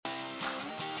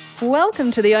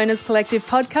Welcome to the Owners Collective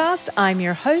podcast. I'm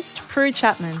your host, Prue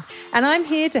Chapman, and I'm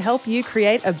here to help you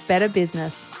create a better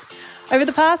business. Over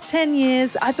the past 10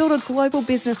 years, I built a global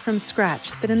business from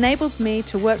scratch that enables me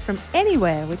to work from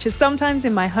anywhere, which is sometimes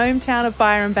in my hometown of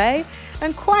Byron Bay,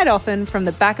 and quite often from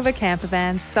the back of a camper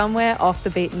van somewhere off the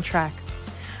beaten track.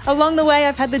 Along the way,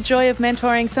 I've had the joy of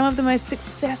mentoring some of the most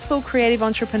successful creative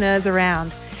entrepreneurs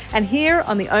around. And here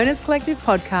on the Owners Collective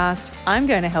podcast, I'm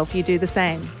going to help you do the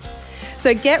same.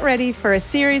 So get ready for a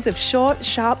series of short,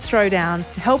 sharp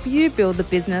throwdowns to help you build the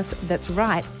business that's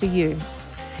right for you.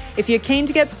 If you're keen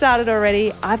to get started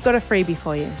already, I've got a freebie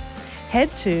for you.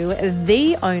 Head to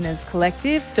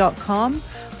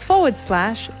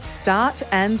theownerscollective.com/start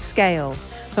and scale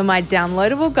for my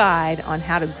downloadable guide on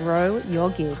how to grow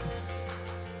your gig.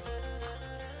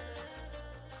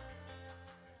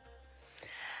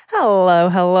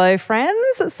 Hello,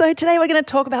 friends. So today we're going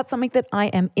to talk about something that I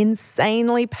am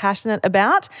insanely passionate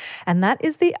about, and that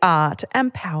is the art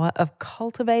and power of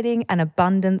cultivating an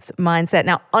abundance mindset.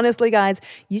 Now, honestly, guys,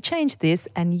 you change this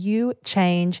and you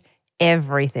change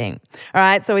everything. All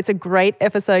right. So it's a great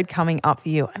episode coming up for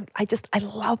you. I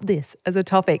love this as a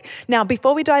topic. Now,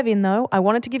 before we dive in though, I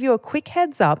wanted to give you a quick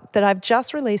heads up that I've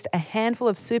just released a handful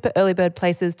of super early bird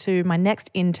places to my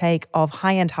next intake of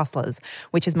High-End Hustlers,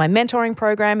 which is my mentoring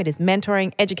program. It is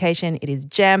mentoring education. It is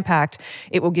jam-packed.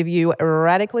 It will give you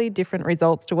radically different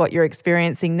results to what you're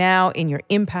experiencing now in your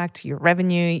impact, your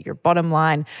revenue, your bottom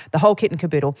line, the whole kit and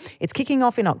caboodle. It's kicking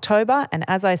off in October. And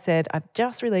as I said, I've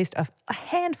just released a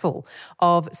handful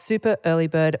of super early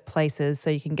bird places, so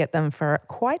you can get them for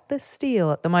quite the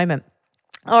steal at the moment.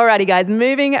 Alrighty, guys,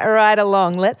 moving right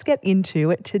along. Let's get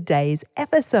into today's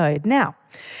episode. Now,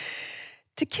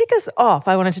 to kick us off,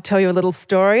 I wanted to tell you a little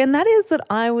story, and that is that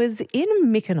I was in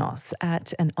Mykonos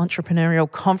at an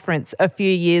entrepreneurial conference a few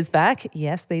years back.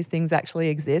 Yes, these things actually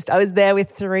exist. I was there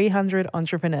with 300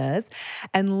 entrepreneurs,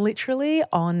 and literally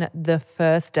on the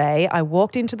first day, I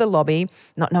walked into the lobby,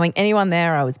 not knowing anyone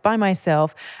there. I was by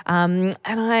myself, and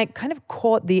I kind of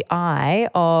caught the eye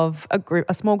of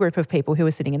a small group of people who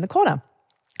were sitting in the corner.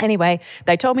 Anyway,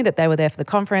 they told me that they were there for the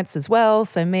conference as well.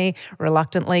 So me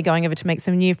reluctantly going over to make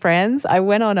some new friends, I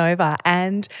went on over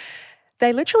and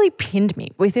they literally pinned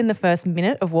me within the first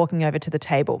minute of walking over to the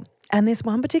table. And this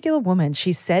one particular woman,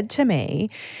 she said to me,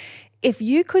 if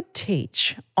you could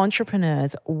teach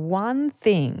entrepreneurs one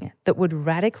thing that would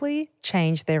radically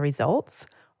change their results,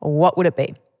 what would it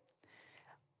be?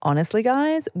 Honestly,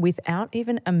 guys, without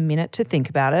even a minute to think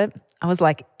about it, I was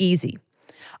like, easy.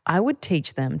 I would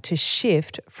teach them to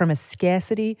shift from a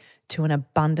scarcity to an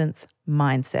abundance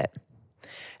mindset.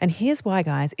 And here's why,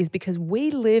 guys, is because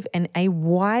we live in a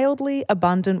wildly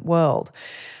abundant world.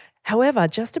 However,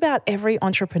 just about every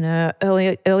entrepreneur,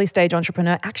 early stage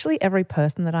entrepreneur, actually every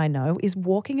person that I know is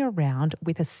walking around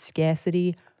with a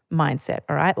scarcity mindset,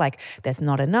 all right? Like there's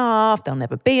not enough, there'll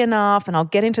never be enough, and I'll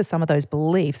get into some of those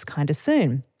beliefs kind of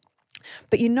soon.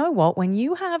 But you know what? When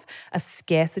you have a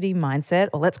scarcity mindset,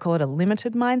 or let's call it a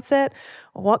limited mindset,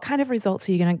 what kind of results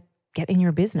are you going to get in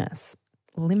your business?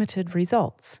 Limited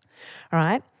results, all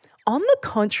right? On the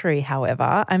contrary,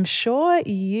 however, I'm sure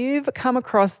you've come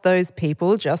across those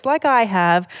people just like I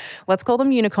have. Let's call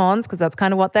them unicorns because that's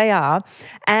kind of what they are.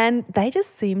 And they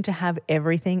just seem to have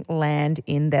everything land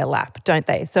in their lap, don't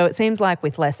they? So it seems like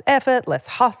with less effort, less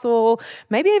hustle,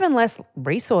 maybe even less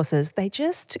resources, they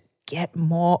just get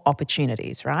more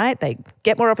opportunities, right? They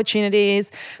get more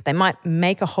opportunities. They might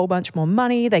make a whole bunch more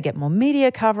money. They get more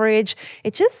media coverage.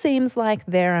 It just seems like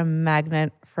they're a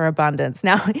magnet for abundance.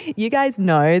 Now, you guys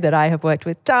know that I have worked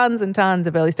with tons and tons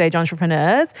of early stage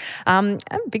entrepreneurs, and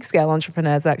big scale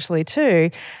entrepreneurs actually too.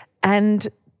 And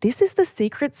this is the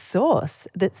secret sauce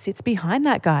that sits behind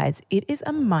that, guys. It is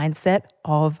a mindset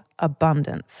of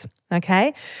abundance,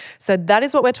 okay? So that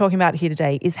is what we're talking about here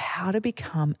today, is how to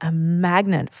become a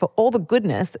magnet for all the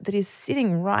goodness that is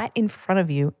sitting right in front of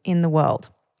you in the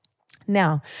world.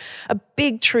 Now, a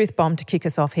big truth bomb to kick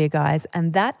us off here, guys,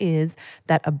 and that is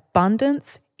that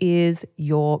abundance is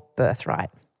your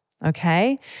birthright.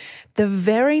 Okay? The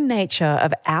very nature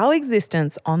of our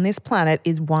existence on this planet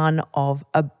is one of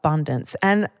abundance.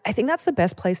 And I think that's the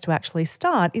best place to actually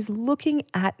start, is looking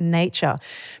at nature.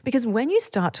 Because when you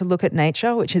start to look at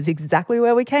nature, which is exactly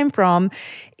where we came from,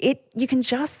 you can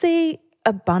just see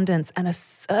abundance and a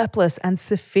surplus and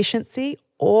sufficiency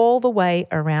all the way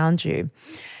around you.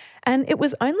 And it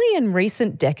was only in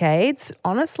recent decades,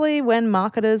 honestly, when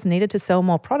marketers needed to sell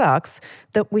more products,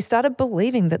 that we started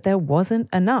believing that there wasn't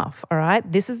enough, all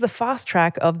right? This is the fast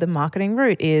track of the marketing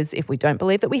route, is if we don't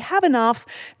believe that we have enough,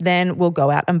 then we'll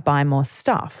go out and buy more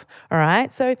stuff, all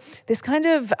right? So this kind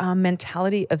of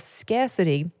mentality of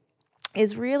scarcity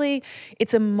is really,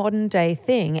 it's a modern day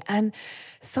thing. And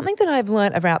something that I've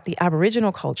learned about the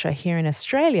Aboriginal culture here in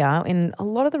Australia, in a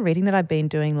lot of the reading that I've been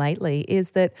doing lately,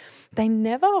 is that they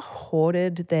never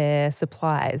hoarded their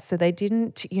supplies. So they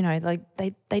didn't,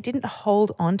 they didn't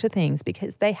hold on to things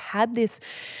because they had this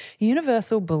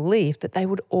universal belief that they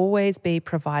would always be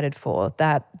provided for,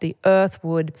 that the earth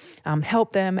would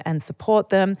help them and support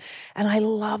them. And I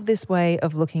love this way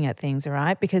of looking at things, all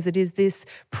right? Because it is this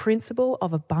principle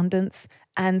of abundance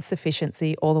and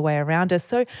sufficiency all the way around us.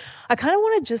 So I kind of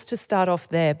wanted just to start off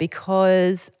there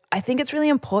because I think it's really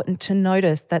important to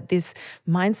notice that this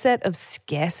mindset of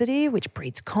scarcity, which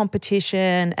breeds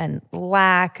competition and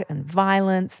lack and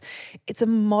violence, it's a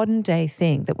modern day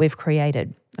thing that we've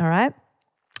created, all right?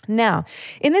 Now,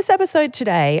 in this episode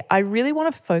today, I really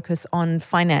want to focus on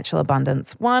financial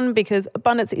abundance. One, because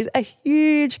abundance is a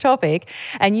huge topic,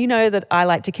 and you know that I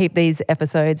like to keep these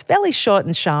episodes fairly short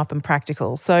and sharp and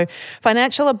practical. So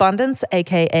financial abundance,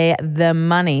 aka the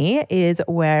money, is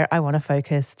where I want to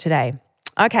focus today.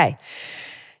 Okay,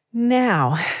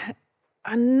 now,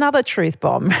 another truth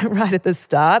bomb right at the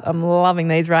start, I'm loving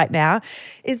these right now,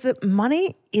 is that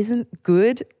money isn't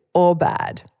good or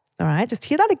bad. All right, just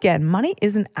hear that again. Money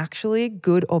isn't actually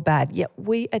good or bad, yet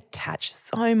we attach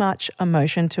so much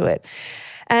emotion to it.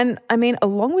 And I mean,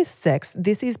 along with sex,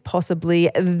 this is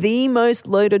possibly the most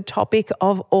loaded topic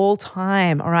of all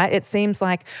time, all right? It seems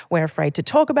like we're afraid to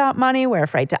talk about money, we're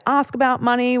afraid to ask about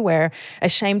money, we're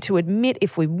ashamed to admit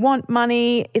if we want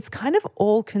money. It's kind of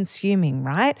all-consuming,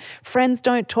 right? Friends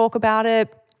don't talk about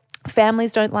it.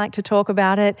 Families don't like to talk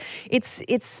about it. It's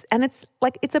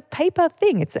a paper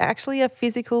thing. It's actually a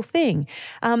physical thing.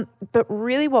 But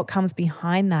really what comes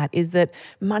behind that is that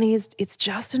money it's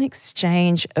just an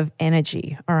exchange of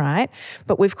energy, all right?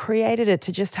 But we've created it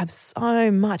to just have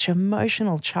so much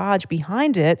emotional charge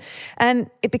behind it, and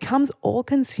it becomes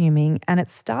all-consuming, and it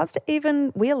starts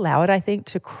to we allow it, I think,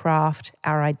 to craft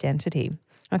our identity.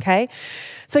 Okay,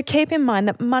 so keep in mind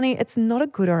that money, it's not a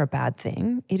good or a bad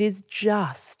thing. It is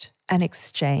just an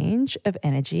exchange of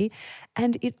energy,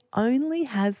 and it only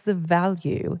has the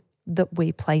value that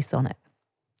we place on it.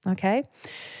 Okay,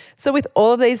 so with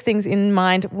all of these things in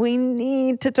mind, we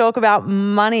need to talk about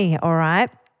money, all right?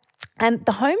 And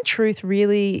the home truth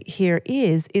really here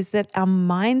is that our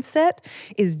mindset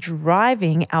is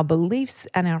driving our beliefs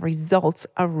and our results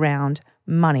around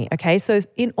money, okay? So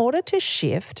in order to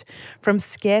shift from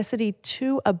scarcity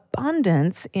to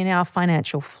abundance in our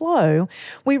financial flow,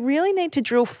 we really need to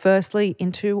drill firstly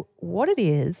into what it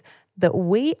is that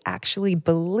we actually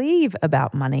believe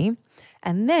about money,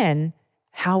 and then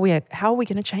how are we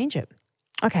going to change it?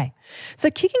 Okay,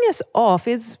 so kicking us off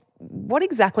is, what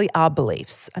exactly are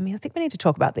beliefs? I mean, I think we need to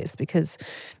talk about this because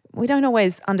we don't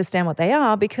always understand what they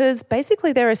are, because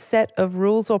basically they're a set of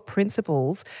rules or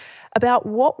principles about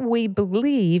what we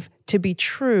believe to be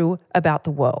true about the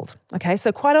world. Okay,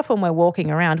 so quite often we're walking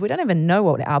around, we don't even know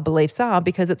what our beliefs are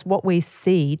because it's what we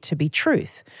see to be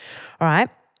truth. All right.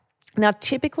 Now,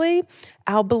 typically,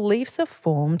 our beliefs are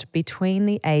formed between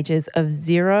the ages of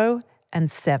 0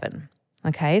 and 7.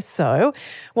 Okay, so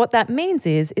what that means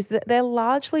is that they're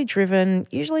largely driven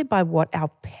usually by what our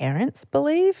parents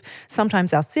believe,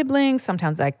 sometimes our siblings,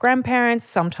 sometimes our grandparents,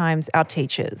 sometimes our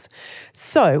teachers.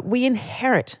 So we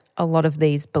inherit a lot of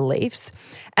these beliefs.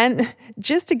 And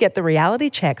just to get the reality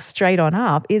check straight on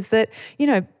up is that,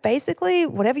 basically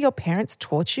whatever your parents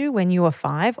taught you when you were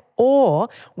 5, or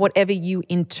whatever you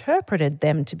interpreted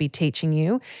them to be teaching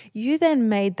you, you then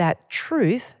made that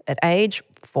truth at age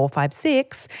 4, 5,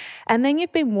 6, and then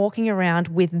you've been walking around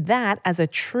with that as a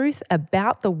truth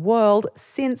about the world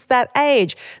since that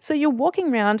age. So you're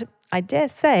walking around, I dare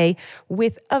say,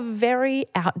 with a very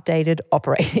outdated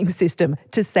operating system,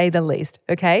 to say the least,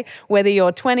 okay? Whether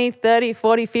you're 20, 30,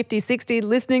 40, 50, 60,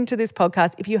 listening to this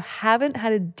podcast, if you haven't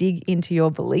had a dig into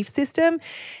your belief system,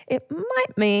 it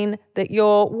might mean that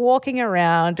you're walking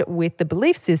around with the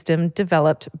belief system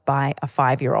developed by a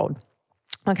 5-year-old.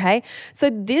 Okay, so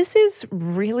this is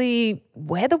really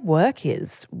where the work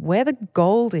is, where the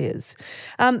gold is.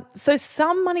 So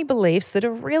some money beliefs that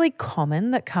are really common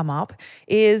that come up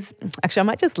is, actually I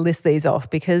might just list these off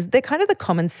because they're kind of the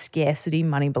common scarcity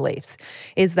money beliefs,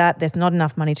 is that there's not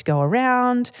enough money to go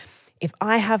around. If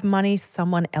I have money,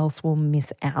 someone else will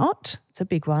miss out. It's a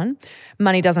big one.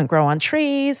 Money doesn't grow on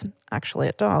trees. Actually,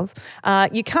 it does.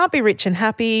 You can't be rich and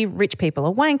happy. Rich people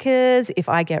are wankers. If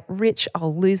I get rich,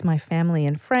 I'll lose my family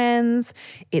and friends.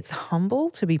 It's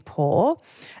humble to be poor.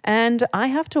 And I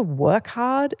have to work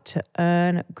hard to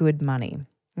earn good money.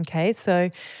 Okay,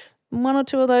 so one or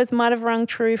two of those might have rung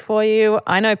true for you.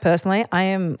 I know personally, I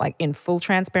am like in full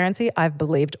transparency, I've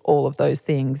believed all of those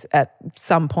things at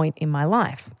some point in my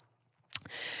life.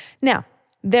 Now,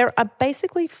 there are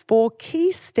basically 4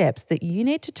 key steps that you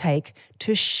need to take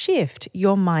to shift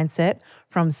your mindset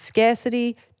from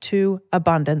scarcity to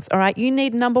abundance. All right, you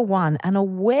need number 1, an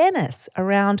awareness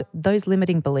around those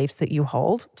limiting beliefs that you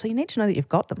hold. So you need to know that you've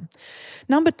got them.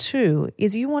 Number 2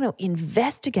 is you want to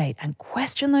investigate and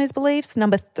question those beliefs.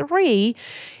 Number 3,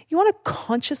 you want to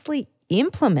consciously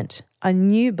implement a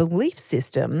new belief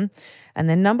system. And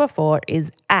then number 4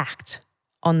 is act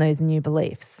on those new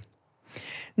beliefs.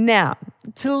 Now,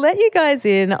 to let you guys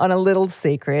in on a little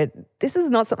secret, this is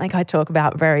not something I talk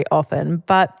about very often,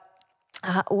 but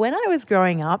when I was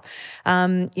growing up,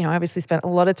 I obviously spent a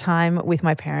lot of time with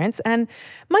my parents, and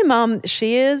my mum,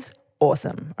 she is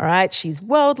awesome, all right? She's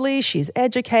worldly, she's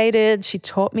educated, she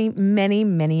taught me many,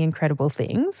 many incredible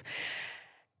things.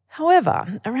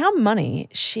 However, around money,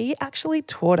 she actually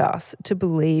taught us to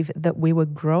believe that we were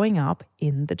growing up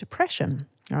in the Depression.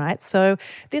 All right. So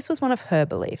this was one of her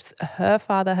beliefs. Her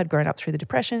father had grown up through the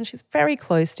Depression. She's very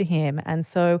close to him. And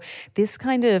so this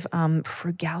kind of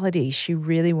frugality she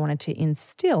really wanted to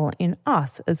instill in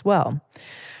us as well.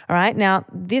 All right. Now,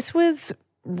 this was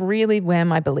really where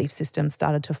my belief system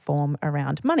started to form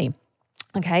around money.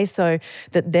 Okay, so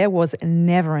that there was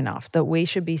never enough, that we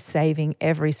should be saving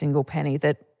every single penny,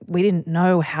 that we didn't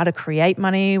know how to create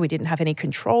money, we didn't have any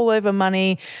control over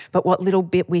money, but what little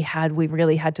bit we had, we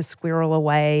really had to squirrel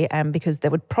away because there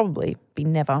would probably be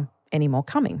never any more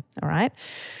coming, all right?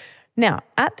 Now,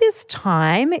 at this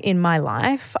time in my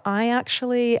life, I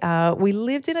actually, we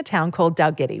lived in a town called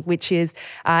Dalgety, which is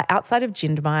outside of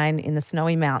Jindabyne in the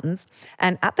Snowy Mountains.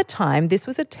 And at the time, this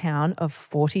was a town of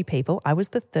 40 people. I was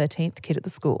the 13th kid at the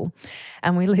school.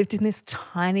 And we lived in this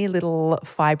tiny little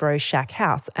fibro shack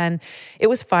house. And it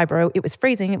was fibro, it was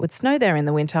freezing, it would snow there in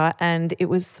the winter. And it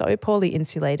was so poorly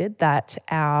insulated that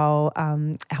our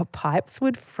pipes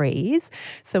would freeze.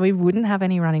 So we wouldn't have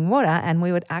any running water, and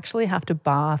we would actually have to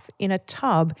bath in a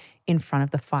tub in front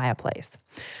of the fireplace.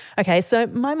 Okay, so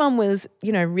my mum was,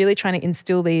 really trying to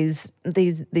instill these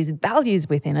values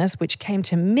within us, which came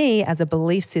to me as a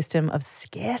belief system of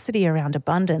scarcity around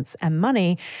abundance and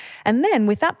money. And then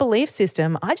with that belief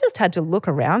system, I just had to look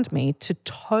around me to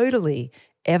totally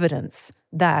evidence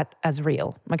that as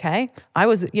real, okay? I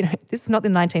was, this is not the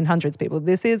 1900s, people.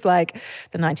 This is like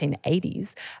the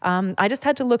 1980s. I just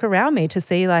had to look around me to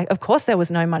see, of course there was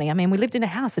no money. I mean, we lived in a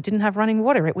house that didn't have running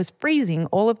water. It was freezing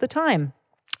all of the time.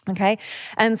 Okay.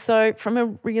 And so from a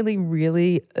really,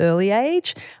 really early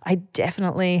age, I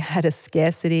definitely had a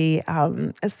scarcity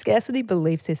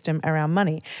belief system around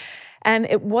money. And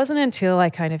it wasn't until I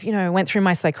kind of, went through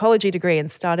my psychology degree and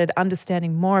started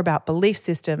understanding more about belief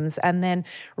systems and then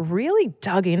really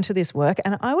dug into this work.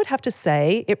 And I would have to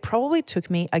say it probably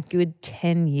took me a good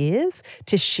 10 years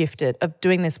to shift it, of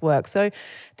doing this work. So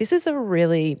this is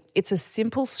it's a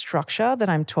simple structure that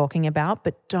I'm talking about,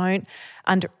 but don't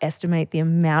underestimate the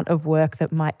amount of work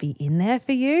that might be in there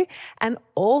for you. And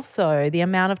also the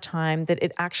amount of time that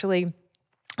it actually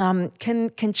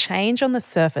can change on the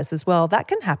surface as well. That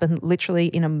can happen literally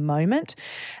in a moment.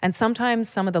 And sometimes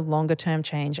some of the longer term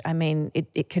change,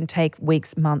 it can take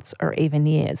weeks, months, or even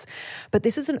years. But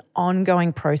this is an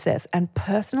ongoing process. And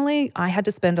personally, I had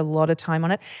to spend a lot of time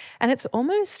on it. And it's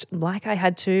almost like I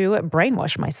had to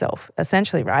brainwash myself,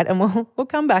 essentially, right? And we'll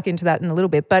come back into that in a little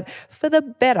bit. But for the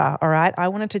better, all right? I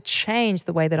wanted to change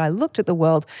the way that I looked at the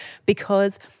world,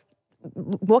 because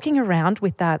walking around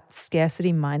with that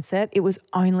scarcity mindset, it was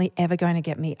only ever going to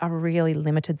get me a really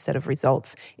limited set of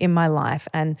results in my life.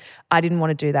 And I didn't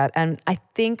want to do that. And I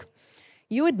think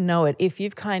you would know it if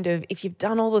you've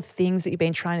done all the things that you've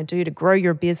been trying to do to grow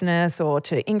your business or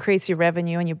to increase your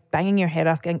revenue, and you're banging your head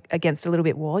up against a little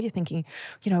bit wall. You're thinking,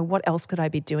 what else could I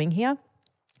be doing here?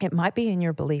 It might be in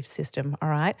your belief system, all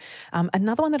right?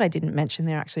 Another one that I didn't mention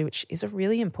there actually, which is a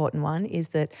really important one, is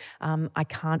that I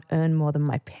can't earn more than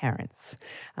my parents.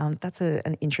 That's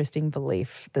an interesting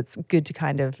belief that's good to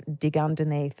kind of dig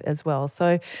underneath as well.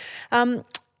 So,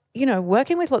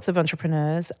 working with lots of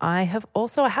entrepreneurs, I have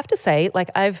to say,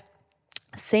 I've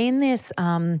seen this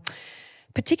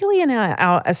particularly in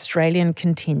our Australian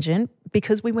contingent,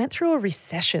 because we went through a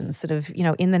recession sort of,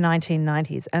 in the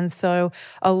 1990s. And so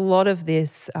a lot of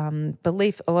this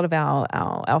belief, a lot of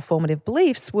our formative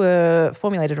beliefs were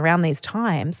formulated around these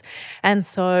times. And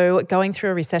so going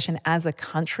through a recession as a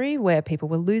country where people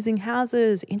were losing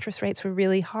houses, interest rates were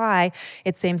really high,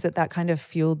 it seems that kind of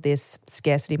fueled this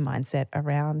scarcity mindset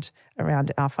around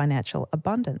our financial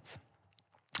abundance.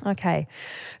 Okay.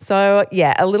 So,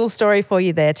 yeah, a little story for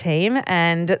you there, team.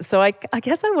 And so I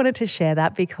guess I wanted to share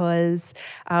that because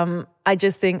I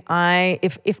just think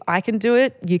if I can do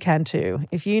it, you can too.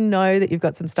 If you know that you've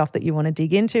got some stuff that you want to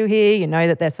dig into here, you know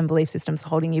that there's some belief systems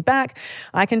holding you back,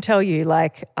 I can tell you,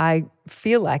 like, I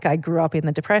feel like I grew up in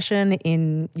the Depression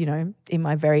in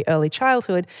my very early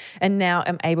childhood, and now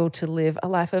am able to live a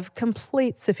life of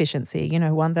complete sufficiency,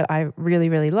 one that I really,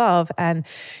 really love. And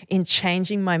in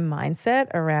changing my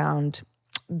mindset around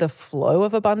the flow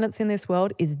of abundance in this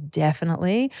world is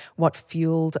definitely what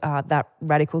fueled that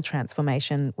radical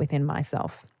transformation within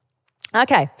myself.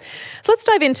 Okay, so let's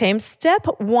dive in, team. Step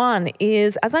one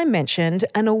is, as I mentioned,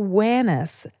 an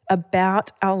awareness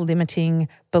about our limiting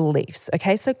beliefs.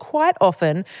 Okay, so quite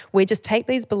often we just take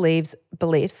these beliefs,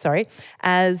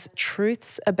 as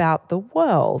truths about the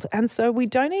world. And so we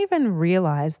don't even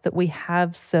realize that we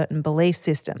have certain belief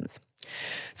systems.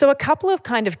 So a couple of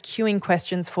kind of cueing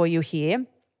questions for you here.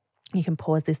 You can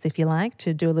pause this if you like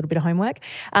to do a little bit of homework.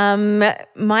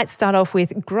 Might start off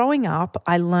with, growing up,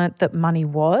 I learnt that money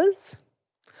was,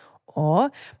 or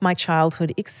my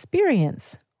childhood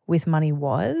experience with money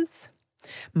was,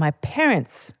 my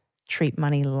parents treat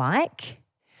money like,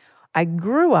 I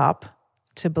grew up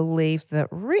to believe that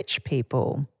rich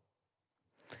people,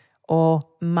 or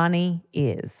money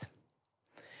is.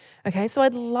 Okay, so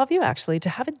I'd love you actually to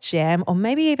have a jam, or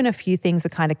maybe even a few things are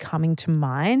kind of coming to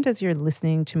mind as you're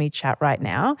listening to me chat right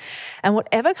now. And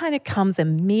whatever kind of comes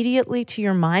immediately to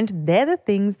your mind, they're the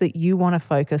things that you want to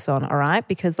focus on, all right?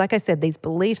 Because like I said, these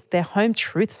beliefs, they're home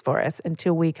truths for us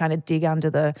until we kind of dig under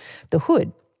the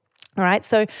hood. All right,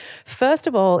 so first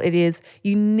of all, it is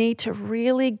you need to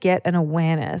really get an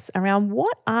awareness around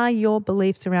what are your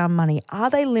beliefs around money. Are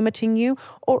they limiting you,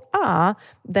 or are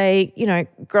they,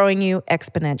 growing you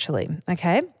exponentially?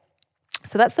 Okay,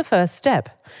 so that's the first step.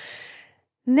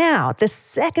 Now, the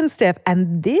second step,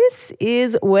 and this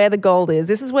is where the gold is,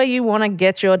 this is where you want to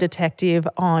get your detective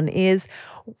on, is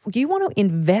you want to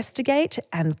investigate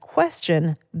and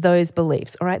question those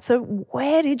beliefs. All right, so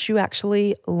where did you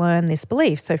actually learn this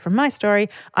belief? So from my story,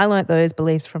 I learned those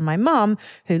beliefs from my mum,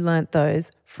 who learnt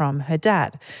those from her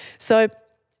dad. So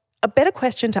a better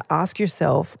question to ask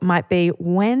yourself might be,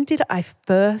 when did I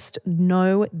first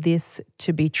know this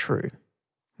to be true?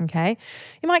 Okay,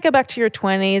 you might go back to your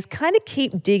 20s, kind of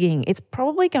keep digging. It's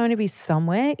probably going to be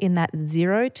somewhere in that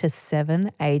 0 to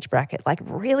 7 age bracket. Like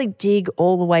really dig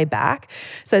all the way back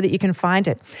so that you can find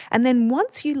it. And then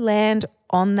once you land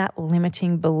on that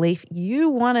limiting belief,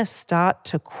 you want to start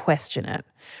to question it.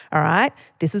 All right,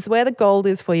 this is where the gold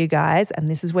is for you guys. And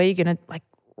this is where you're going to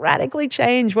radically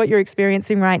change what you're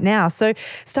experiencing right now. So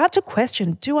start to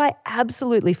question, do I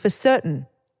absolutely for certain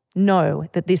know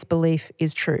that this belief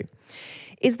is true?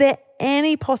 Is there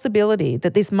any possibility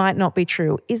that this might not be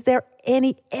true? Is there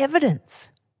any evidence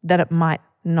that it might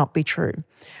not be true?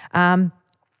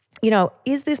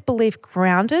 Is this belief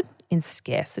grounded in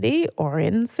scarcity or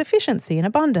in sufficiency and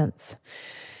abundance?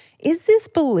 Is this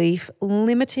belief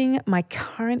limiting my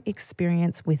current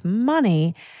experience with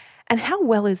money? And how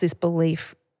well is this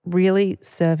belief really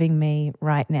serving me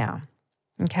right now?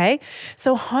 Okay,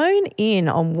 so hone in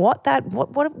on what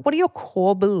are your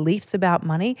core beliefs about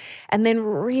money, and then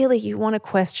really you want to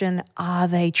question, are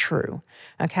they true?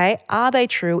 Okay, are they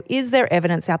true? Is there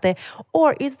evidence out there,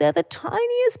 or is there the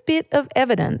tiniest bit of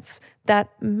evidence that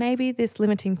maybe this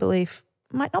limiting belief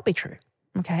might not be true?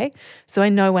 Okay, so I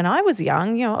know when I was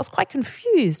young, I was quite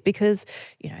confused because,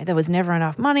 there was never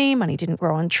enough money. Money didn't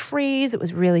grow on trees. It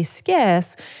was really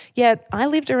scarce. Yet I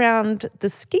lived around the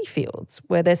ski fields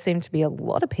where there seemed to be a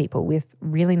lot of people with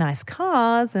really nice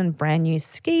cars and brand new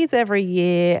skis every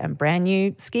year and brand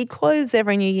new ski clothes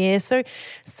every new year. So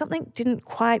something didn't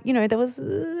quite, there was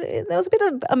a bit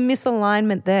of a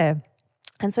misalignment there.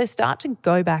 And so start to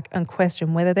go back and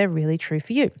question whether they're really true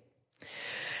for you.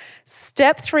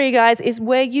 Step 3, guys, is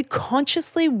where you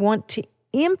consciously want to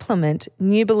implement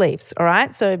new beliefs, all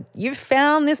right? So you've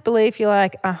found this belief, you're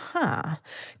like,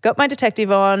 got my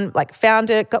detective on, found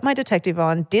it, got my detective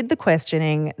on, did the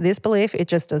questioning. This belief, it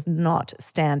just does not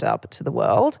stand up to the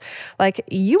world.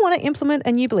 You want to implement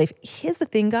a new belief. Here's the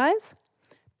thing, guys.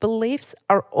 Beliefs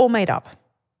are all made up.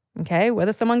 Okay,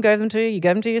 whether someone gave them to you, you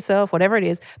gave them to yourself, whatever it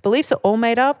is, beliefs are all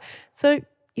made up. So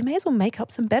you may as well make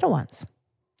up some better ones.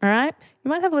 All right? You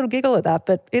might have a little giggle at that,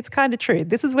 but it's kind of true.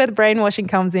 This is where the brainwashing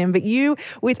comes in. But you,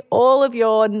 with all of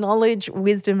your knowledge,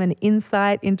 wisdom, and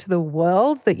insight into the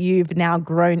world that you've now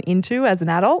grown into as an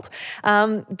adult,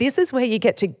 this is where you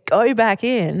get to go back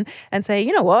in and say,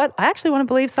 you know what? I actually want to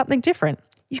believe something different.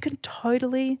 You can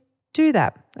totally do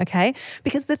that, okay?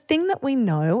 Because the thing that we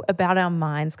know about our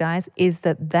minds, guys, is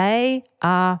that they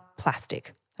are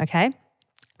plastic. Okay.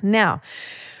 Now,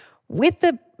 with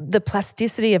the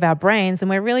plasticity of our brains, and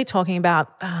we're really talking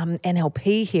about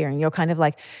NLP here, and your kind of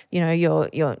like,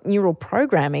 your neural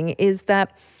programming, is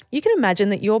that you can imagine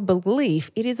that your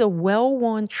belief, it is a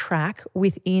well-worn track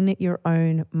within your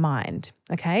own mind.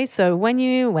 Okay, so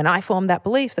when I formed that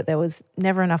belief that there was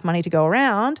never enough money to go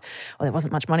around, or there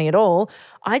wasn't much money at all,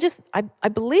 I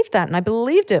believed that, and I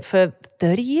believed it for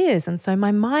 30 years. And so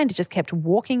my mind just kept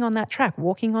walking on that track,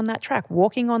 walking on that track,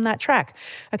 walking on that track.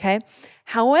 Okay.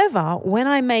 However, when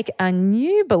I make a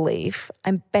new belief,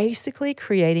 I'm basically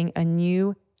creating a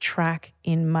new track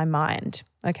in my mind.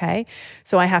 Okay.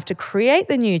 So I have to create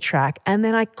the new track, and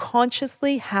then I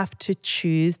consciously have to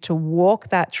choose to walk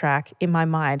that track in my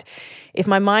mind. If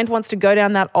my mind wants to go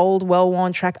down that old,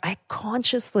 well-worn track, I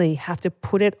consciously have to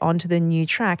put it onto the new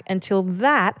track until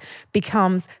that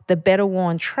becomes the better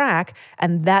worn track,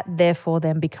 and that therefore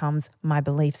then becomes my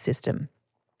belief system.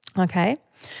 Okay.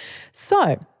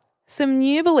 So some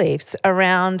new beliefs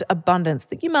around abundance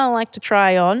that you might like to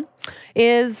try on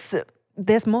is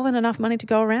there's more than enough money to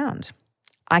go around.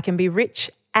 I can be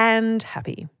rich and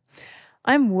happy.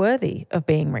 I'm worthy of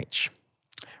being rich.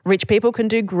 Rich people can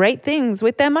do great things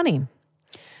with their money.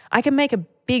 I can make a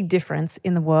big difference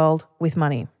in the world with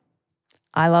money.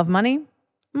 I love money.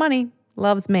 Money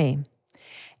loves me.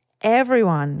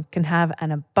 Everyone can have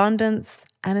an abundance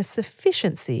and a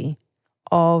sufficiency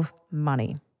of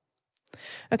money.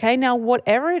 Okay, now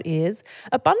whatever it is,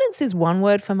 abundance is one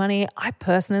word for money. I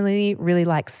personally really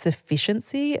like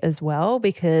sufficiency as well,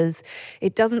 because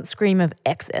it doesn't scream of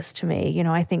excess to me.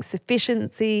 I think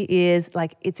sufficiency is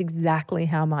like, it's exactly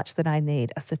how much that I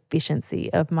need, a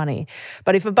sufficiency of money.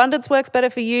 But if abundance works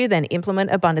better for you, then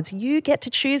implement abundance. You get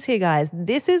to choose here, guys.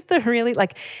 This is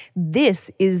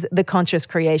this is the conscious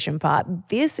creation part.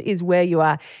 This is where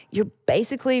you're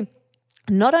basically,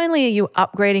 not only are you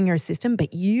upgrading your system,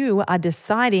 but you are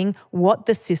deciding what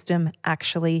the system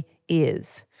actually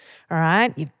is. All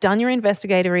right. You've done your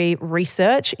investigatory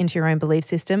research into your own belief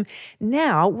system.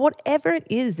 Now, whatever it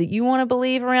is that you want to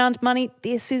believe around money,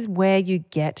 this is where you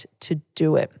get to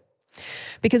do it.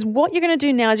 Because what you're going to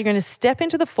do now is you're going to step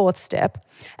into the fourth step,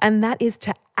 and that is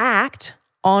to act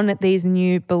on these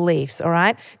new beliefs. All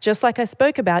right. Just like I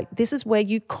spoke about, this is where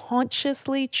you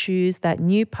consciously choose that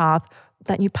new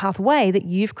pathway that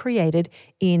you've created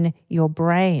in your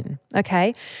brain.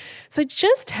 Okay. So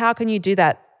just how can you do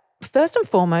that? First and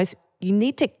foremost, you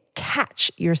need to catch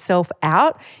yourself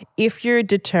out if you're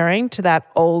deterring to that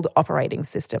old operating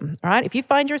system. All right. If you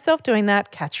find yourself doing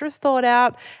that, catch your thought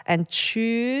out and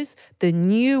choose the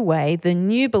new way, the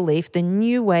new belief, the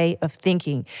new way of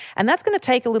thinking. And that's going to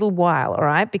take a little while. All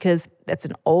right. Because that's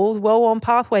an old, well-worn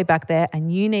pathway back there,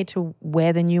 and you need to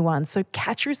wear the new one. So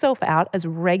catch yourself out as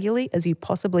regularly as you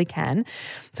possibly can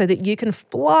so that you can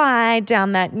fly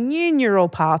down that new neural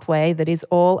pathway that is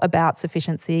all about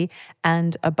sufficiency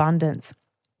and abundance.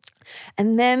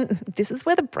 And then this is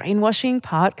where the brainwashing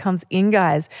part comes in,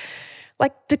 guys.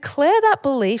 Like, declare that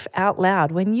belief out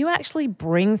loud. When you actually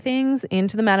bring things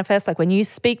into the manifest, like when you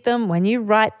speak them, when you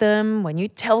write them, when you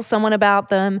tell someone about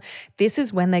them, this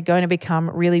is when they're going to become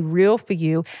really real for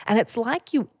you. And it's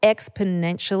like you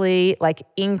exponentially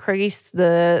increase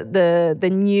the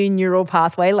new neural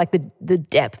pathway, like the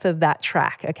depth of that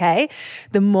track, okay?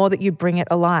 The more that you bring it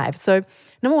alive. So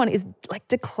number one is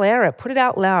declare it, put it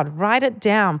out loud, write it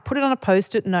down, put it on a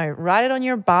Post-it note, write it on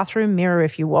your bathroom mirror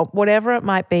if you want, whatever it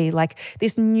might be.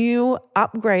 This new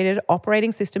upgraded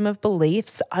operating system of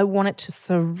beliefs, I want it to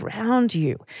surround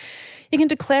you. You can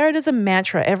declare it as a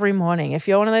mantra every morning. If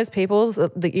you're one of those people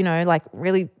that,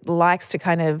 really likes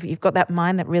to you've got that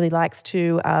mind that really likes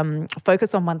to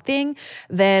focus on one thing,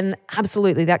 then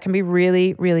absolutely that can be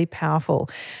really, really powerful.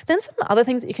 Then some other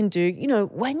things that you can do,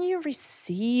 when you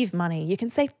receive money, you can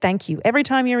say thank you. Every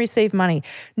time you receive money,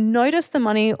 notice the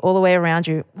money all the way around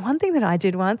you. One thing that I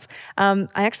did once, I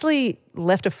actually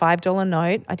left a $5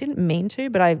 note. I didn't mean to,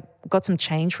 but I got some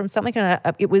change from something, and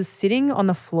it was sitting on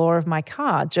the floor of my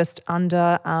car, just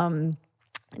under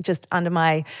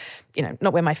my,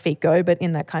 not where my feet go, but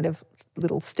in that kind of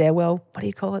little stairwell. What do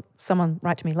you call it? Someone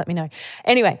write to me, let me know.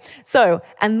 Anyway,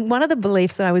 and one of the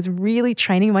beliefs that I was really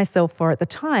training myself for at the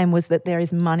time was that there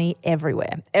is money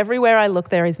everywhere. Everywhere I look,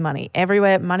 there is money.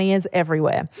 Everywhere, money is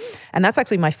everywhere. And that's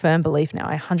actually my firm belief now.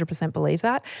 I 100% believe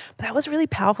that. But that was really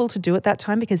powerful to do at that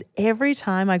time, because every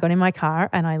time I got in my car,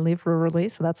 and I live rurally,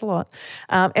 so that's a lot.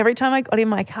 Every time I got in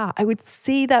my car, I would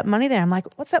see that money there. I'm like,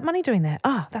 what's that money doing there?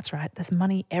 Oh, that's right. There's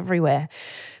money everywhere.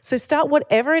 So start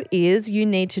whatever it is you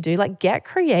need to do, get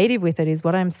creative with it is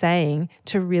what I'm saying,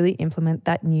 to really implement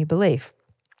that new belief.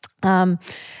 And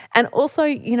also,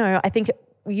 I think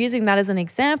using that as an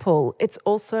example, it's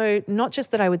also not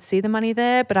just that I would see the money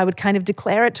there, but I would kind of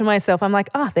declare it to myself. I'm like,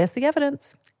 there's the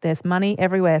evidence. There's money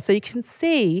everywhere. So you can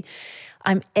see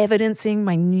I'm evidencing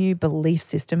my new belief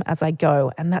system as I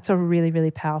go. And that's a really,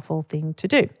 really powerful thing to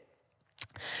do.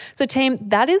 So team,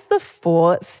 that is the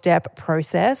 4-step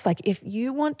process. Like if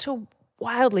you want to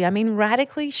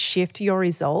radically shift your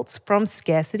results from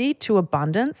scarcity to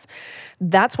abundance,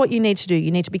 that's what you need to do. You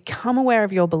need to become aware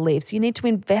of your beliefs. You need to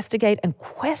investigate and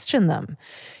question them.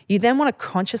 You then want to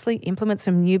consciously implement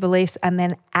some new beliefs and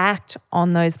then act on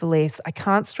those beliefs. I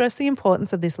can't stress the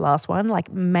importance of this last one.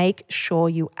 Like, make sure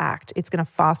you act. It's going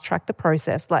to fast track the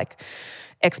process like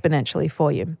exponentially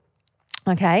for you.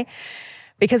 Okay?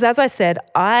 Because as I said,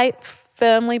 I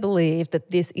firmly believe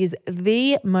that this is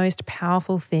the most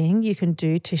powerful thing you can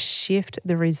do to shift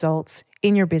the results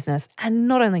in your business, and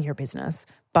not only your business,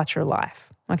 but your life,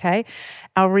 okay?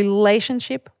 Our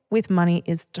relationship with money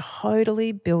is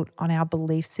totally built on our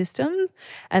belief system.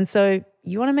 And so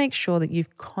you want to make sure that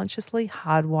you've consciously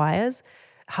hardwired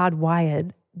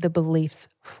the beliefs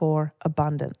for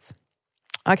abundance.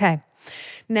 Okay.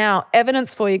 Now,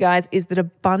 evidence for you guys is that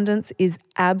abundance is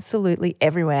absolutely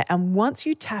everywhere. And once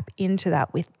you tap into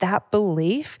that with that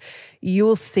belief, you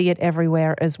will see it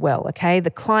everywhere as well, okay?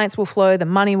 The clients will flow, the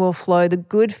money will flow, the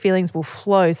good feelings will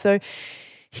flow. So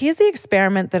here's the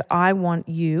experiment that I want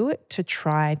you to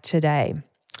try today,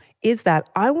 is that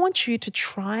I want you to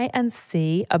try and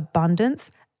see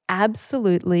abundance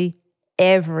absolutely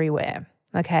everywhere,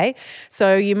 okay?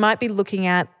 So you might be looking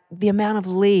at the amount of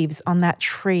leaves on that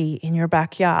tree in your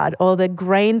backyard, or the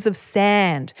grains of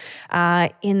sand on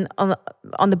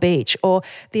the beach, or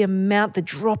the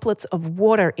droplets of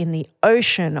water in the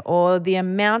ocean, or the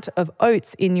amount of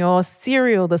oats in your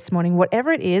cereal this morning,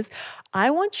 whatever it is. I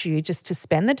want you just to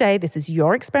spend the day, this is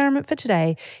your experiment for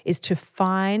today, is to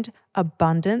find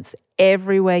abundance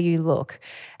everywhere you look.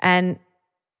 And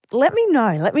let me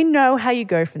know how you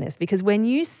go from this, because when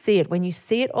you see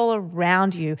it all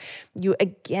around you, you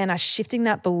again are shifting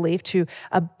that belief to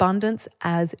abundance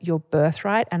as your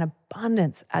birthright and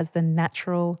abundance as the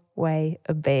natural way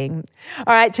of being.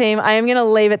 All right, team, I am going to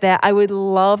leave it there. I would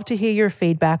love to hear your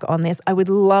feedback on this. I would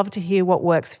love to hear what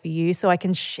works for you so I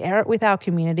can share it with our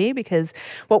community, because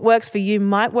what works for you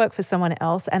might work for someone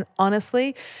else. And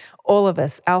honestly, all of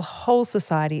us, our whole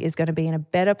society is going to be in a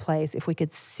better place if we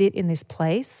could sit in this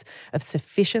place of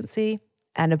sufficiency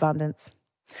and abundance.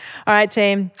 All right,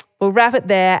 team, we'll wrap it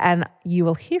there, and you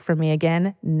will hear from me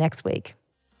again next week.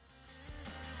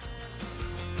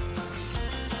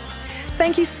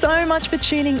 Thank you so much for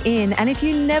tuning in. And if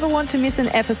you never want to miss an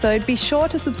episode, be sure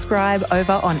to subscribe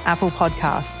over on Apple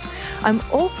Podcasts. I'm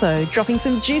also dropping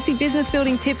some juicy business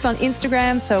building tips on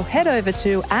Instagram, so head over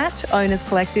to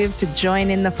 @OwnersCollective to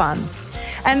join in the fun.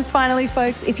 And finally,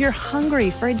 folks, if you're hungry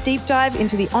for a deep dive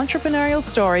into the entrepreneurial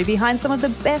story behind some of the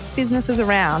best businesses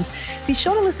around, be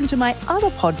sure to listen to my other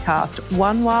podcast,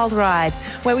 One Wild Ride,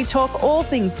 where we talk all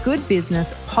things good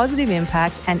business, positive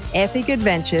impact, and epic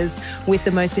adventures with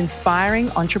the most inspiring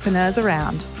entrepreneurs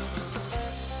around.